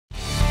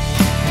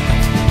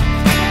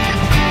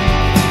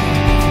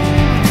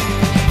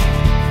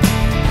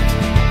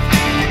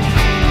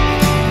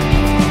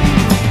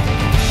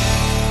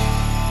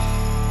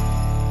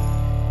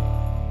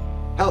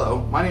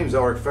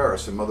name's Eric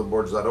Ferris from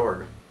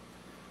Motherboards.org.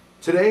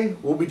 Today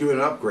we'll be doing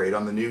an upgrade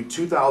on the new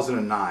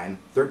 2009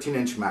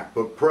 13-inch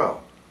MacBook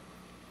Pro.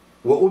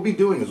 What we'll be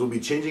doing is we'll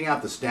be changing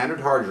out the standard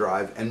hard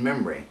drive and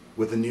memory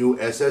with a new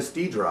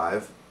SSD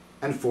drive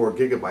and 4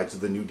 GB of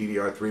the new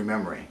DDR3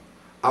 memory.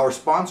 Our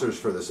sponsors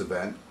for this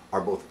event are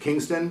both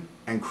Kingston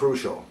and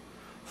Crucial.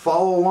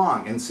 Follow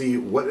along and see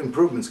what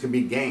improvements can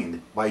be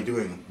gained by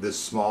doing this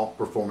small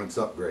performance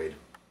upgrade.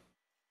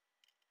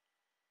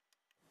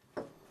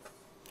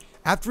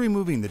 After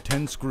removing the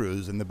 10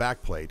 screws and the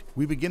backplate,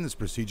 we begin this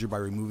procedure by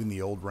removing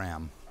the old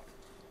RAM.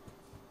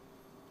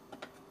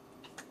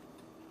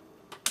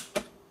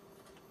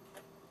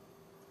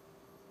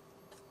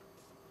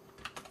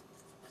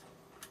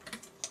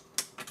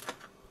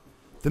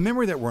 The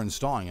memory that we're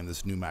installing in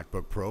this new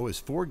MacBook Pro is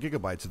 4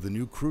 GB of the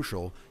new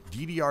Crucial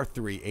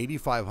DDR3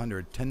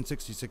 8500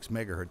 1066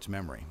 MHz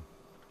memory.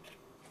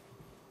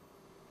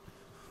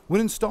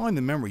 When installing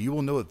the memory, you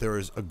will know that there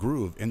is a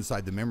groove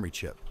inside the memory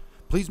chip.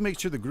 Please make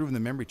sure the groove in the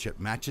memory chip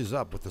matches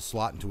up with the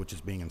slot into which it's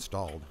being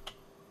installed.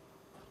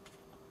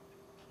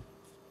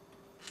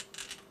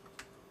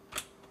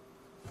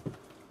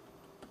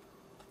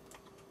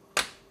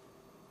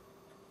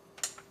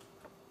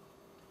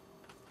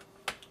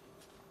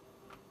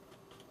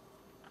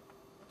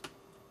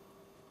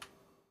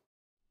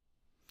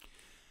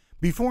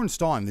 Before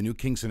installing the new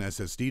Kingston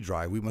SSD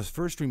drive, we must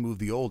first remove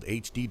the old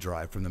HD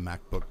drive from the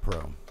MacBook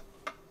Pro.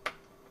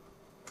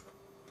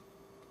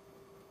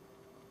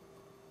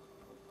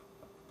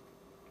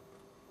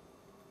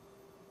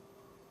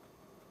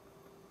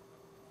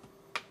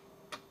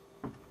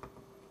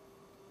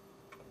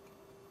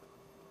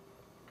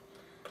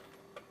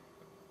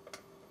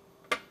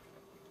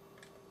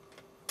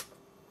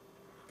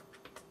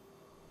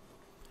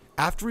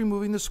 After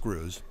removing the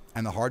screws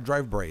and the hard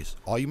drive brace,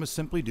 all you must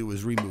simply do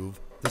is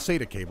remove the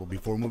SATA cable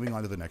before moving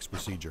on to the next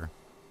procedure.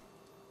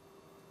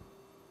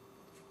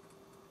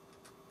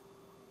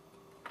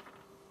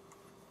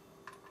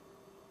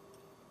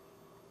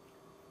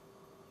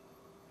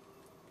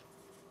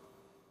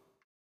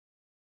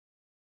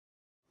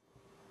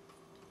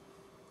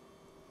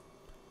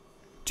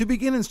 To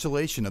begin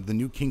installation of the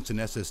new Kingston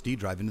SSD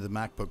drive into the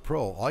MacBook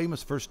Pro, all you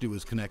must first do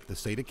is connect the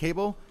SATA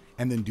cable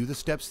and then do the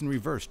steps in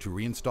reverse to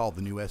reinstall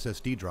the new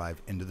SSD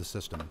drive into the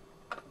system.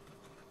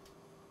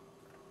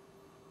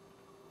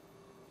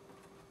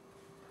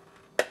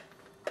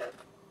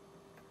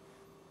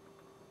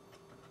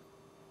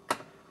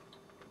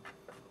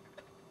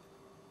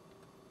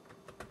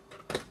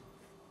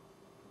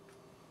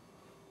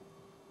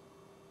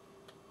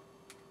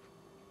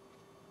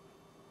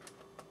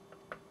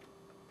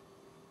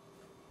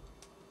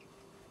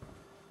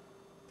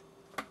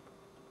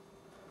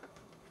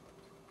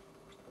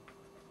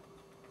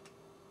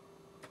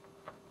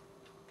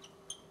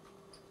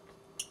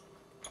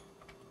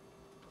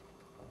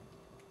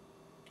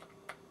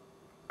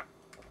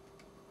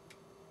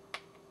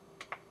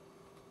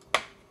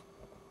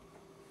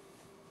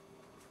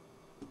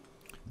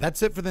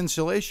 That's it for the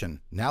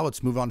installation. Now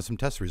let's move on to some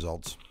test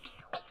results.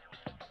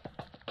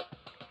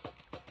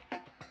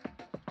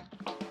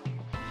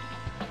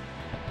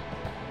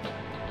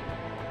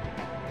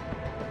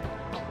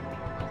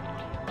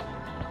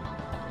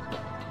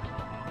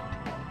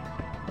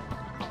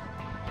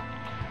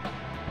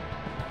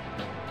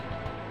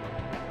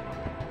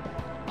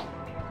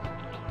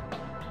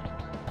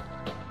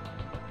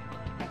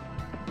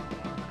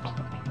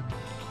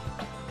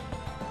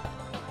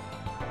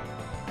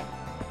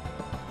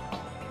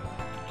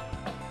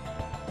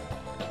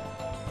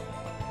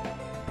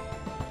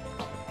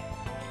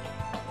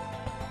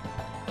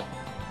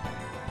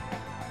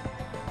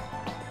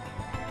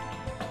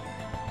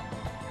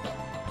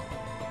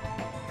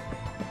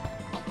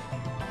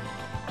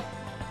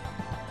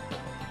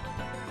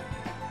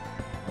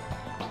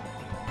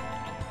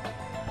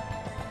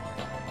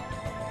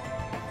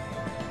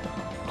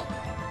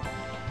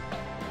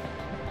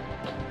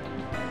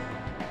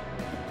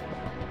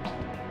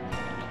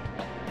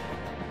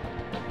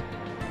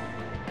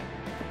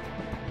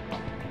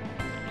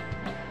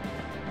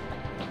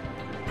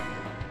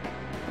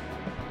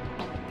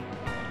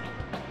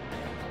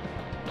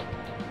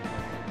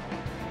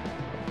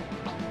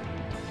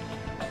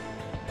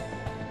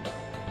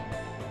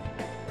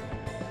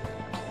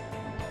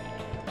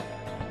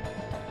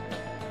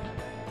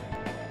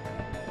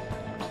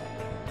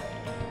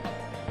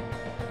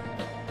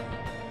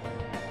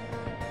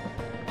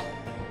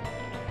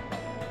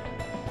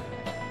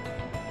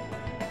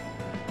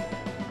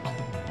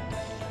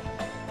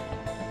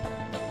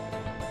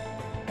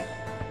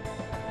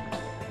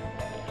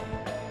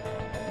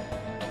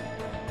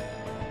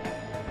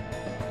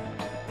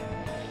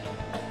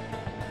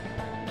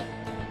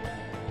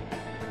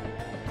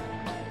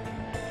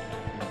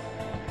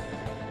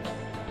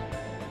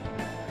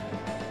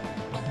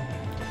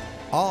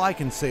 All I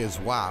can say is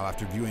wow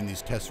after viewing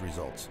these test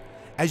results.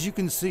 As you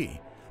can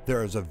see,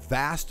 there is a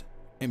vast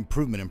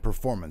improvement in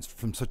performance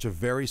from such a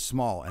very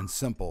small and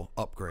simple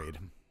upgrade.